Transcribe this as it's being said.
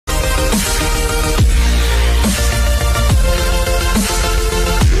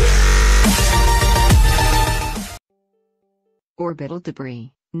orbital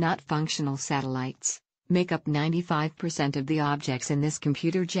debris, not functional satellites, make up 95% of the objects in this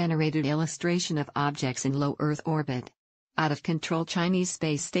computer-generated illustration of objects in low Earth orbit. Out-of-control Chinese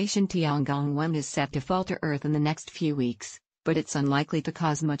space station Tiangong-1 is set to fall to Earth in the next few weeks, but it's unlikely to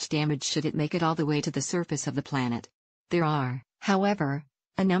cause much damage should it make it all the way to the surface of the planet. There are, however,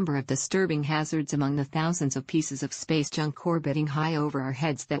 a number of disturbing hazards among the thousands of pieces of space junk orbiting high over our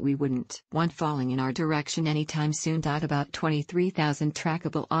heads that we wouldn't want falling in our direction anytime soon. About 23,000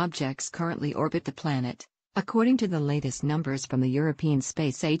 trackable objects currently orbit the planet, according to the latest numbers from the European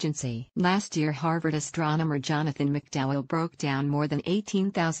Space Agency. Last year, Harvard astronomer Jonathan McDowell broke down more than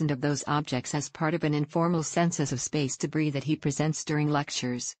 18,000 of those objects as part of an informal census of space debris that he presents during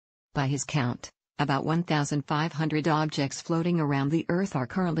lectures. By his count, about 1,500 objects floating around the Earth are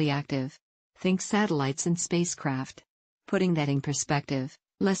currently active. Think satellites and spacecraft. Putting that in perspective,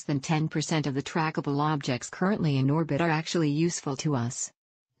 less than 10% of the trackable objects currently in orbit are actually useful to us.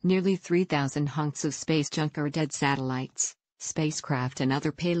 Nearly 3,000 hunks of space junk are dead satellites, spacecraft and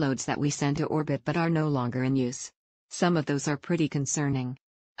other payloads that we send to orbit but are no longer in use. Some of those are pretty concerning.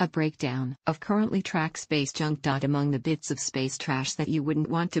 A breakdown of currently tracked space junk. Among the bits of space trash that you wouldn't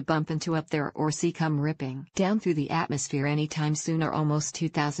want to bump into up there or see come ripping down through the atmosphere anytime soon are almost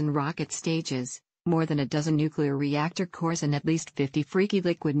 2,000 rocket stages, more than a dozen nuclear reactor cores and at least 50 freaky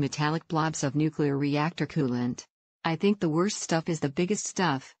liquid metallic blobs of nuclear reactor coolant. I think the worst stuff is the biggest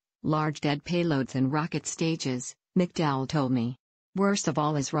stuff, large dead payloads and rocket stages, McDowell told me. Worst of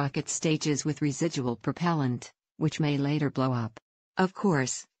all is rocket stages with residual propellant, which may later blow up. Of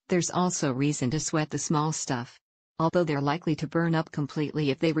course, there's also reason to sweat the small stuff. Although they're likely to burn up completely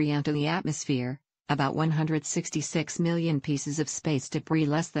if they re-enter the atmosphere, about 166 million pieces of space debris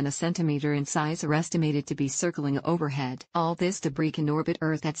less than a centimeter in size are estimated to be circling overhead. All this debris can orbit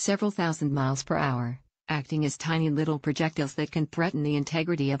Earth at several thousand miles per hour, acting as tiny little projectiles that can threaten the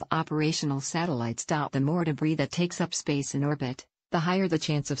integrity of operational satellites. The more debris that takes up space in orbit, the higher the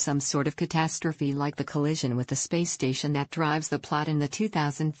chance of some sort of catastrophe like the collision with the space station that drives the plot in the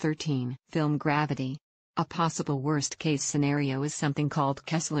 2013 film Gravity. A possible worst-case scenario is something called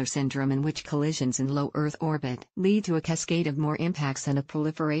Kessler syndrome, in which collisions in low Earth orbit lead to a cascade of more impacts and a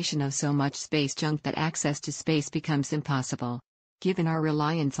proliferation of so much space junk that access to space becomes impossible. Given our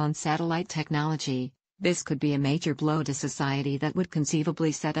reliance on satellite technology, this could be a major blow to society that would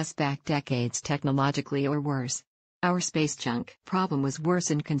conceivably set us back decades technologically or worse. Our space junk problem was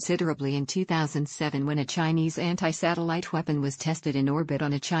worsened considerably in 2007 when a Chinese anti-satellite weapon was tested in orbit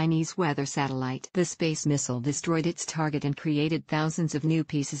on a Chinese weather satellite. The space missile destroyed its target and created thousands of new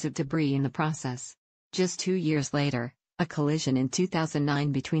pieces of debris in the process. Just 2 years later, a collision in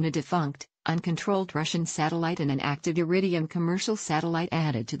 2009 between a defunct, uncontrolled Russian satellite and an active Iridium commercial satellite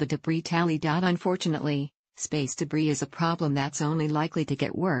added to the debris tally. Unfortunately, space debris is a problem that's only likely to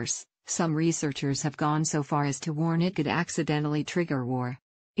get worse. Some researchers have gone so far as to warn it could accidentally trigger war.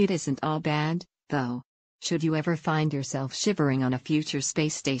 It isn't all bad, though. Should you ever find yourself shivering on a future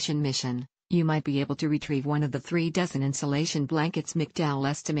space station mission, you might be able to retrieve one of the 36 insulation blankets McDowell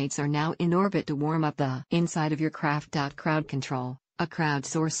estimates are now in orbit to warm up the inside of your craft. Crowd Control, a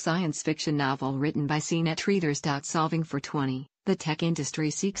crowdsourced science fiction novel written by CNET readers. Solving for 20, the tech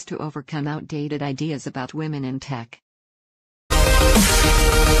industry seeks to overcome outdated ideas about women in tech.